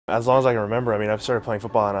As long as I can remember. I mean, I've started playing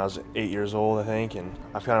football when I was 8 years old, I think, and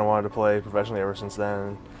I've kind of wanted to play professionally ever since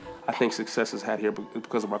then. I think success is had here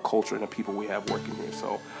because of our culture and the people we have working here.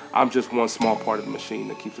 So I'm just one small part of the machine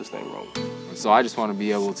that keeps this thing rolling. So I just want to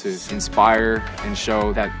be able to inspire and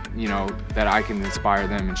show that, that I can inspire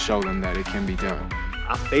them and show them that it can be done.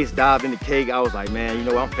 I face dived in the cake. I was like, man,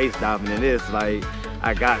 I'm face diving in this. Like,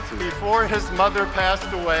 I got to. Before his mother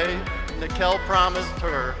passed away, Nickell promised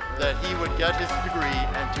her that he would get his degree,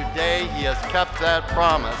 and today he has kept that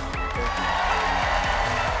promise.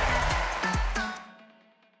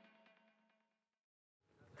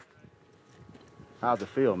 How's it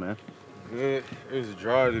feel, man? Good. It was a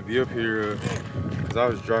drive to be up here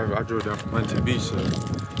because I drove down from Huntington Beach, so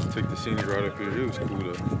took the scenic route up here. It was cool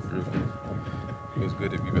though. It was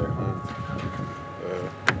good to be back home.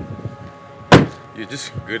 Yeah,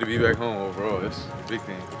 just good to be back home overall. That's a big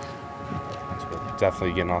thing.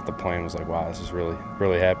 Definitely getting off the plane was like, wow, this is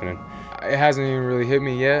really happening. It hasn't even really hit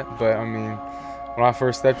me yet, but I mean, when I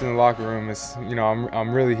first stepped in the locker room, it's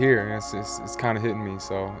I'm really here, and it's kind of hitting me.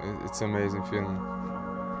 So it's an amazing feeling.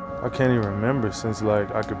 I can't even remember since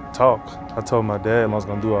like I could talk. I told my dad I was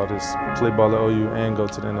gonna do all this, play ball at OU and go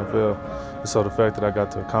to the NFL. And so the fact that I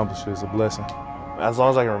got to accomplish it is a blessing. As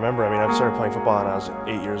long as I can remember. I mean, I've started playing football when I was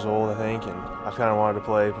 8 years old, I think, and I've kind of wanted to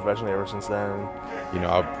play professionally ever since then.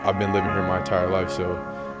 I've been living here my entire life, so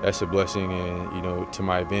that's a blessing, and to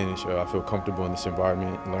my advantage. I feel comfortable in this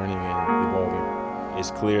environment, learning and evolving.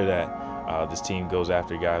 It's clear that this team goes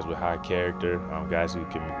after guys with high character, guys who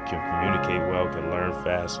can communicate well, can learn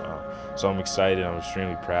fast. So I'm excited. I'm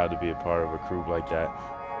extremely proud to be a part of a group like that.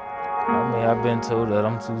 I mean, I've been told that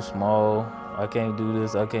I'm too small. I can't do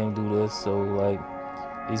this. I can't do this. So like,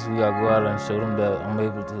 at least we gotta go out and show them that I'm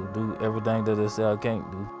able to do everything that they say I can't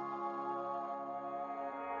do.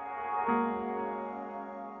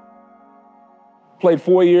 Played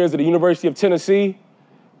 4 years at the University of Tennessee,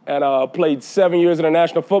 and played 7 years in the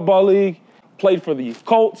National Football League. Played for the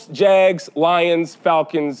Colts, Jags, Lions,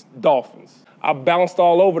 Falcons, Dolphins. I bounced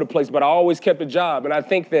all over the place, but I always kept a job. And I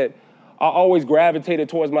think that I always gravitated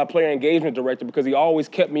towards my player engagement director because he always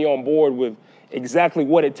kept me on board with exactly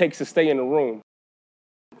what it takes to stay in the room.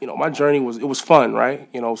 My journey was fun, right?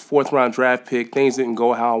 It was 4th round draft pick. Things didn't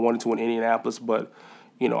go how I wanted to in Indianapolis, but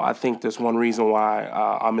I think that's one reason why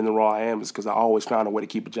I'm in the role I am is because I always found a way to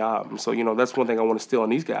keep a job. And so, that's one thing I want to instill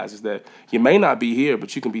in these guys is that you may not be here,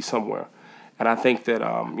 but you can be somewhere. And I think that,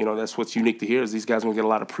 that's what's unique to here is these guys are going to get a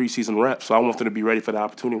lot of preseason reps. So I want them to be ready for the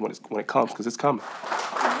opportunity when it comes, because it's coming.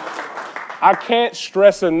 I can't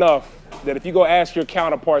stress enough that if you go ask your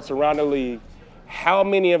counterparts around the league, how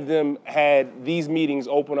many of them had these meetings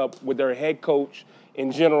open up with their head coach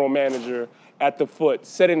and general manager at the foot,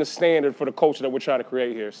 setting the standard for the culture that we're trying to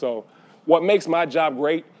create here. So what makes my job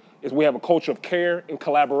great is we have a culture of care and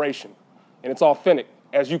collaboration, and it's authentic,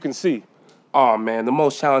 as you can see. Oh, man, the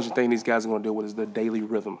most challenging thing these guys are going to deal with is the daily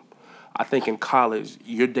rhythm. I think in college,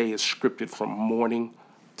 your day is scripted from morning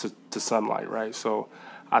to sunlight, right? So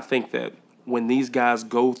I think that when these guys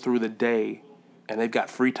go through the day and they've got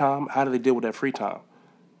free time, how do they deal with that free time?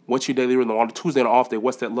 What's your daily rhythm? On a Tuesday and off day,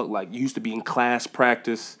 what's that look like? You used to be in class,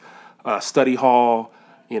 practice, study hall,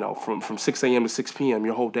 from 6 a.m. to 6 p.m.,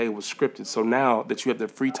 your whole day was scripted. So now that you have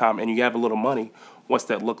that free time and you have a little money, what's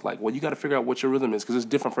that look like? Well, you got to figure out what your rhythm is because it's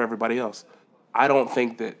different for everybody else. I don't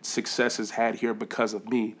think that success is had here because of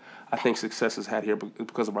me. I think success is had here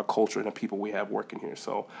because of our culture and the people we have working here.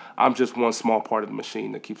 So I'm just one small part of the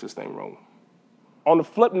machine that keeps this thing rolling. On the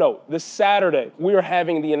flip note, this Saturday, we are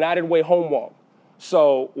having the United Way home walk.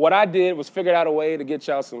 So what I did was figured out a way to get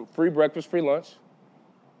y'all some free breakfast, free lunch.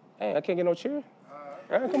 Hey, I can't get no cheer.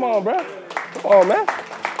 Right, come on, bro. Come on, man.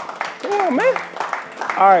 Come on, man.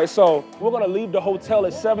 All right, so we're going to leave the hotel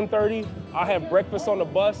at 7:30. I'll have breakfast on the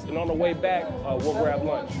bus, and on the way back, we'll grab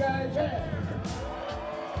lunch.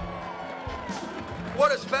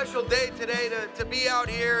 What a special day today to be out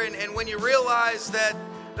here, and when you realize that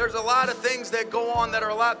there's a lot of things that go on that are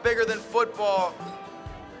a lot bigger than football.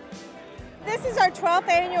 This is our 12th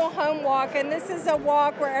annual home walk, and this is a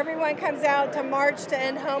walk where everyone comes out to march to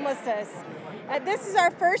end homelessness. This is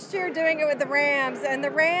our first year doing it with the Rams, and the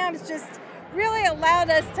Rams just really allowed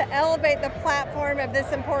us to elevate the platform of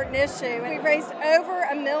this important issue. We raised over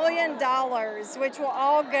 $1 million, which will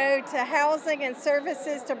all go to housing and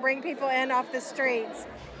services to bring people in off the streets.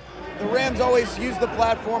 The Rams always use the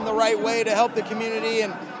platform the right way to help the community,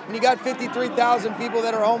 and when you got 53,000 people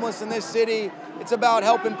that are homeless in this city, it's about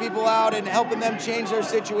helping people out and helping them change their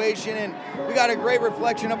situation. And we got a great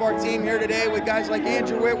reflection of our team here today with guys like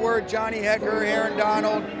Andrew Whitworth, Johnny Hecker, Aaron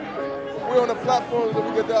Donald. we're on the platform that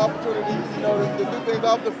we get the opportunity, you know, to do things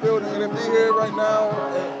off the field and to be here right now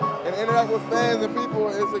and interact with fans and people.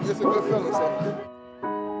 It's a good feeling. So.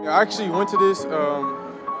 Yeah, I actually went to this,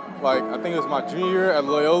 like I think it was my junior year at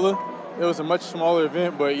Loyola. It was a much smaller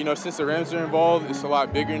event, but you know, since the Rams are involved, it's a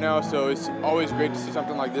lot bigger now. So it's always great to see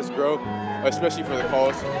something like this grow, especially for the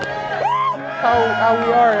cause. How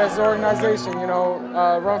we are as an organization, you know,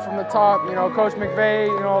 run from the top. You know, Coach McVay,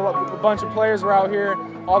 you know, a bunch of players were out here.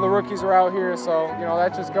 All the rookies were out here. So you know,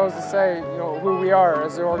 that just goes to say, you know, who we are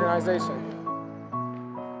as an organization.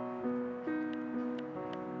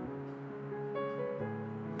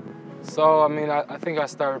 So, I mean, I think I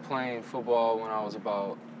started playing football when I was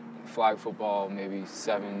about flag football, maybe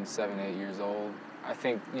 7, 8 years old. I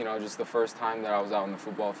think, you know, just the first time that I was out in the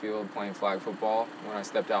football field playing flag football, when I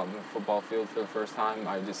stepped out in the football field for the first time,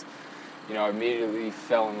 I just, you know, immediately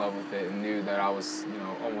fell in love with it and knew that I was, you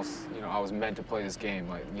know, almost, you know, I was meant to play this game.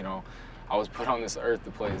 Like, you know, I was put on this earth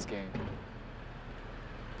to play this game.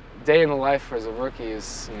 Day in the life as a rookie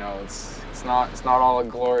is, you know, it's not all a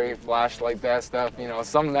glory flash like that stuff. You know,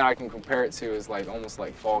 something that I can compare it to is like almost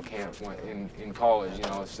like fall camp in college. You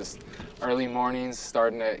know, it's just early mornings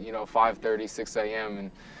starting at, you know, 5:30, 6 a.m.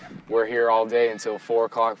 and we're here all day until 4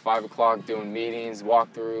 o'clock, 5 o'clock doing meetings,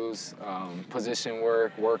 walkthroughs, position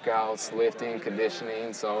work, workouts, lifting,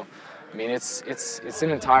 conditioning. So, I mean, it's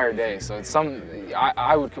an entire day. So it's something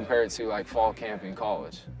I would compare it to like fall camp in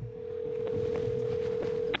college.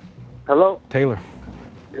 Hello? Taylor.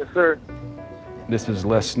 Yes, sir. This is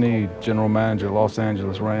Les Snead, General Manager, Los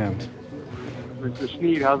Angeles Rams. Mr.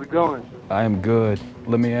 Snead, how's it going? I am good.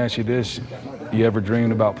 Let me ask you this. You ever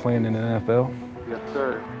dreamed about playing in the NFL? Yes,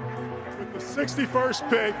 sir. With the 61st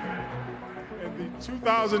pick in the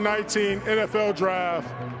 2019 NFL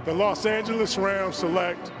Draft, the Los Angeles Rams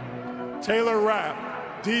select Taylor Rapp,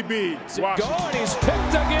 DB, Washington. Gone, he's picked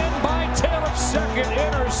again by Taylor. Second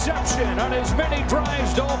interception on his many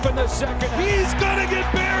drives to open the second. He's gonna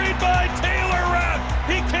get buried by Taylor Rapp.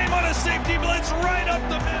 He came on a safety blitz right up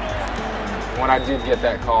the middle. When I did get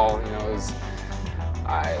that call, you know, it was,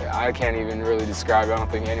 I can't even really describe it. I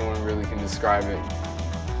don't think anyone really can describe it.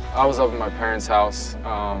 I was up at my parents' house,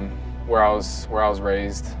 where I was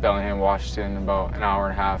raised, Bellingham, Washington, about an hour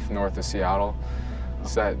and a half north of Seattle.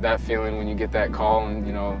 So that feeling when you get that call and,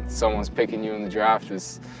 you know, someone's picking you in the draft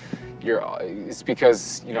it's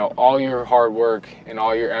because, you know, all your hard work and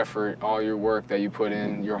all your effort, all your work that you put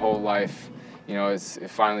in your whole life, you know, it's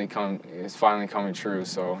finally coming true.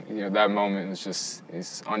 So, you know, that moment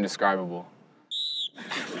it's undescribable.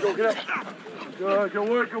 Go get up. Good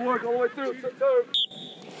work all the way through.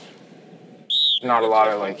 Not a lot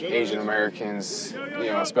of like Asian Americans, you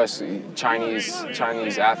know, especially Chinese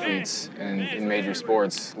athletes in major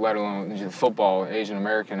sports, let alone football, Asian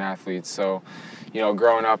American athletes. So, you know,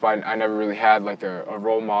 growing up, I never really had like a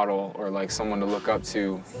role model or like someone to look up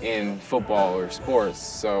to in football or sports.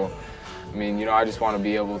 So, I mean, you know, I just want to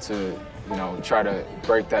be able to, you know, try to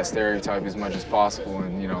break that stereotype as much as possible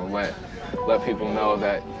and, you know, let people know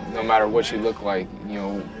that no matter what you look like, you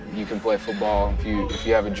know, you can play football if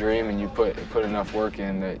you have a dream and you put enough work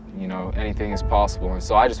in that, you know, anything is possible. And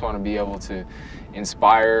so I just want to be able to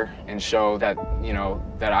inspire and show that, you know,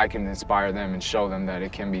 that I can inspire them and show them that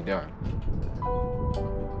it can be done.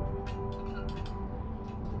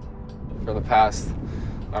 For the past,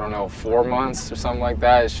 I don't know, 4 months or something like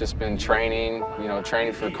that, it's just been training, you know,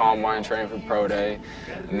 training for Combine, training for Pro Day,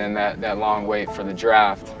 and then that long wait for the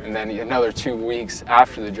draft, and then another 2 weeks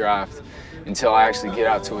after the draft until I actually get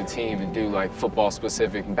out to a team and do like football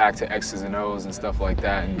specific and back to X's and O's and stuff like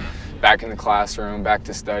that, and back in the classroom, back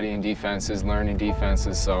to studying defenses, learning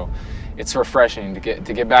defenses. So it's refreshing to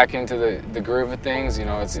get back into the groove of things. You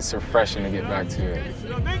know, it's refreshing to get back to it.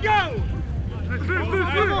 Bingo!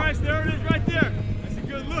 Nice, there it is right there. That's a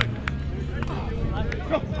good look.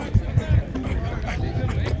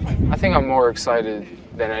 I think I'm more excited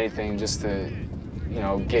than anything just to, you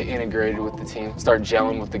know, get integrated with the team, start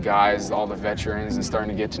gelling with the guys, all the veterans, and starting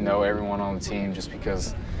to get to know everyone on the team just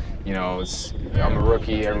because, you know, I'm a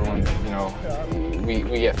rookie, everyone, you know, we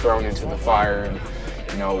get thrown into the fire and,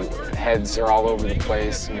 you know, heads are all over the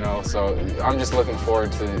place, you know, so I'm just looking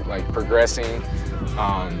forward to, like, progressing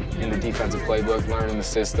in the defensive playbook, learning the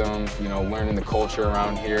system, you know, learning the culture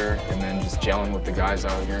around here, and then just gelling with the guys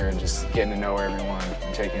out here and just getting to know everyone,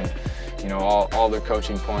 and taking, you know, all their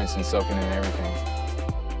coaching points and soaking in everything.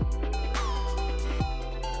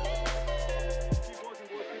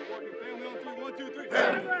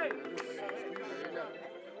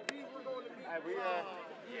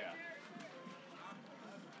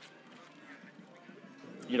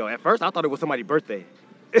 You know, at first I thought it was somebody's birthday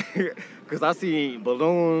because I seen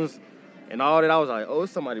balloons and all that. I was like, oh,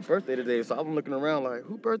 it's somebody's birthday today. So I'm looking around like,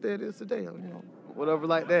 whose birthday it is today? You know, whatever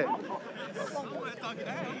like that.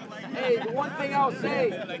 Hey, the one thing I'll say,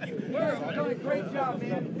 you're doing a great job,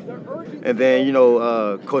 man. And then, you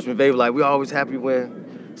know, Coach McVay was like, we're always happy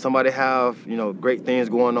when somebody have, you know, great things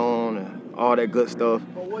going on and all that good stuff.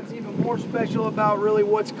 But what's even more special about really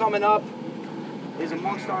what's coming up is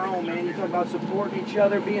amongst our own, man. You talk about supporting each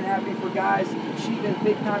other, being happy for guys, achieving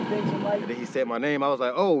big-time things in life. And then he said my name. I was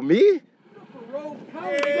like, oh, me?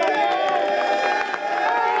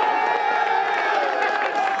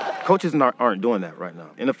 Coaches aren't doing that right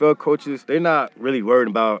now. NFL coaches, they're not really worried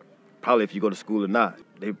about probably if you go to school or not.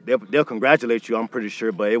 They'll congratulate you, I'm pretty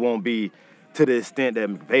sure, but it won't be to the extent that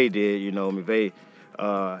McVay did. You know, McVay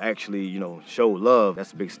actually, you know, showed love.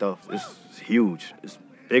 That's big stuff. It's huge. It's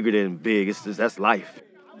bigger than big. It's just, that's life.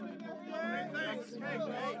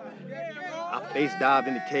 I face dived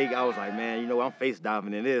in the cake. I was like, man, you know, I'm face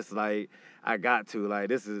diving in this. Like, I got to. Like,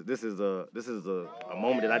 this is a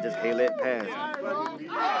moment that I just can't let pass.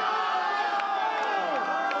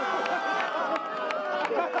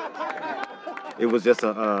 It was just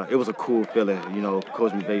a cool feeling. You know,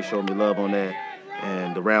 Coach McVay showed me love on that,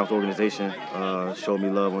 and the Rams organization showed me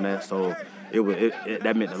love on that. So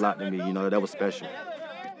that meant a lot to me. You know, that was special.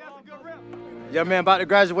 Yeah, man, about to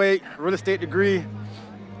graduate, real estate degree.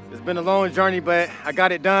 It's been a long journey, but I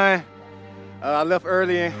got it done. I left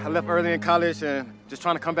early in college, and just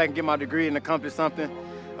trying to come back and get my degree and accomplish something.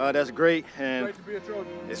 That's great, and Great to be a Trojan.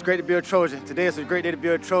 It's great to be a Trojan. Today is a great day to be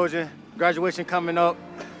a Trojan. Graduation coming up,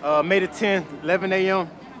 May the 10th, 11 a.m.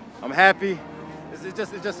 I'm happy. It's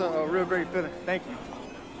just a real great feeling. Thank you.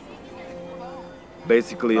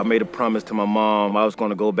 Basically, I made a promise to my mom. I was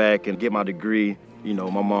going to go back and get my degree. You know,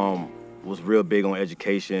 my mom was real big on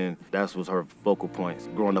education. That was her focal points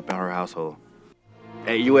growing up in her household.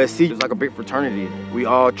 At USC, it's like a big fraternity. We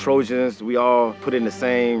all Trojans. We all put in the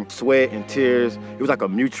same sweat and tears. It was like a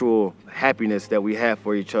mutual happiness that we had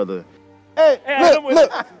for each other. Hey,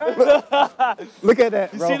 look at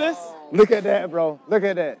that, bro. You see this? Look at that, bro. Look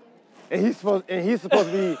at that. And he's supposed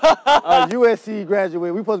to be a USC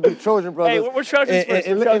graduate. We're supposed to be Trojan brothers. Hey, we're Trojans first.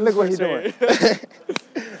 And look what he's doing.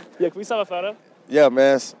 Yeah, can we stop a photo? Yeah,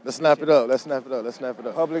 man. Let's snap it up. Let's snap it up. Let's snap it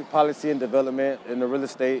up. Public policy and development in the real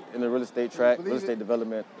estate track, real estate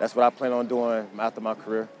development. That's what I plan on doing after my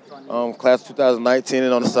career. Class 2019,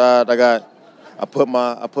 and on the side, I put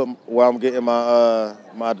where I'm getting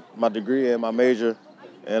my degree and my major,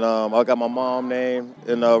 and I got my mom's name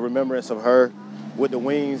in remembrance of her with the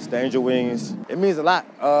wings, the angel wings. It means a lot.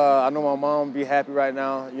 I know my mom will be happy right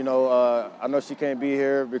now. You know, I know she can't be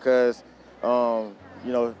here because,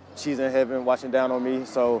 you know, she's in heaven watching down on me.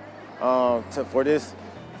 So for this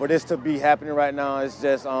to be happening right now, it's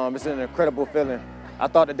just it's an incredible feeling. I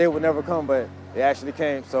thought the day would never come, but it actually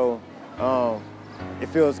came. So it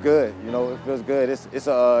feels good. You know, it feels good. It's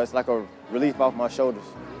like a relief off my shoulders.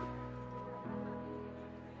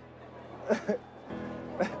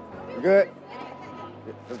 You good?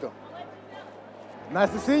 Yeah, let's go. Nice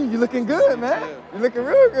to see you. You looking good, man. Yeah. You looking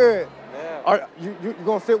real good. Yeah. Are you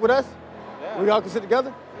gonna sit with us? Yeah. We all can sit together?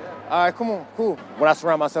 Yeah. All right, come on, cool. When I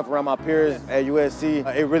surround myself around my peers at USC,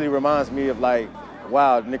 it really reminds me of like,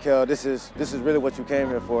 wow, Nickell, this is really what you came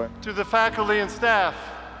here for. To the faculty and staff,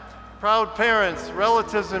 proud parents,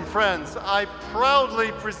 relatives, and friends, I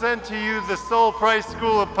proudly present to you the Sol Price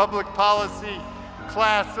School of Public Policy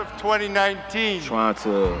class of 2019. Trying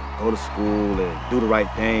to go to school and do the right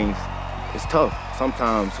things, it's tough.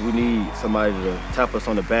 Sometimes we need somebody to tap us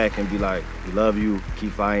on the back and be like, we love you,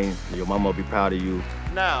 keep fighting, your mama will be proud of you.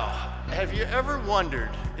 Now, have you ever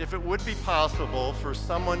wondered if it would be possible for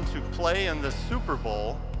someone to play in the Super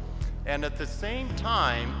Bowl and at the same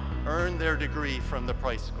time earn their degree from the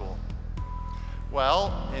Price School?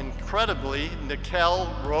 Well, incredibly, Nickell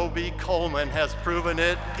Robey-Coleman has proven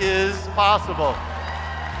it is possible.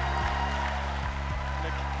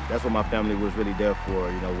 That's what my family was really there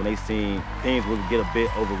for. You know, when they seen things would get a bit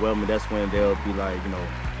overwhelming, that's when they'll be like, you know,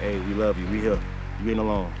 hey, we love you, we here, you ain't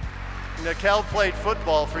alone. Nickell played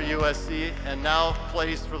football for USC and now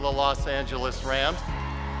plays for the Los Angeles Rams.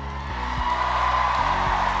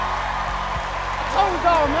 I told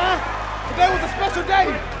y'all, man, today was a special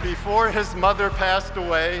day. Before his mother passed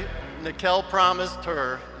away, Nickell promised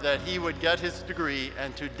her that he would get his degree,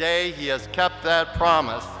 and today he has kept that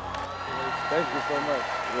promise. Thank you so much.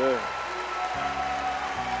 Yeah.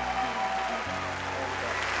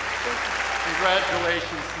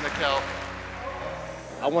 Congratulations, Nickell.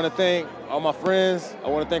 I want to thank all my friends. I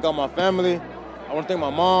want to thank all my family. I want to thank my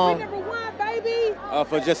mom. We #1, baby.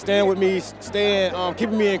 For just staying with me,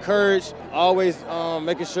 keeping me encouraged, always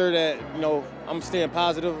making sure that, you know, I'm staying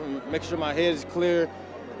positive and making sure my head is clear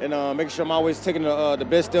and making sure I'm always taking the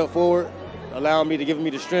best step forward, allowing me to give me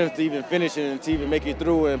the strength to even finish and to even make it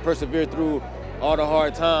through and persevere through all the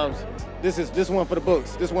hard times. This one for the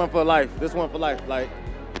books. This one for life. This one for life. Like,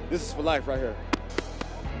 this is for life right here.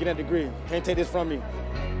 Get that degree. Can't take this from me.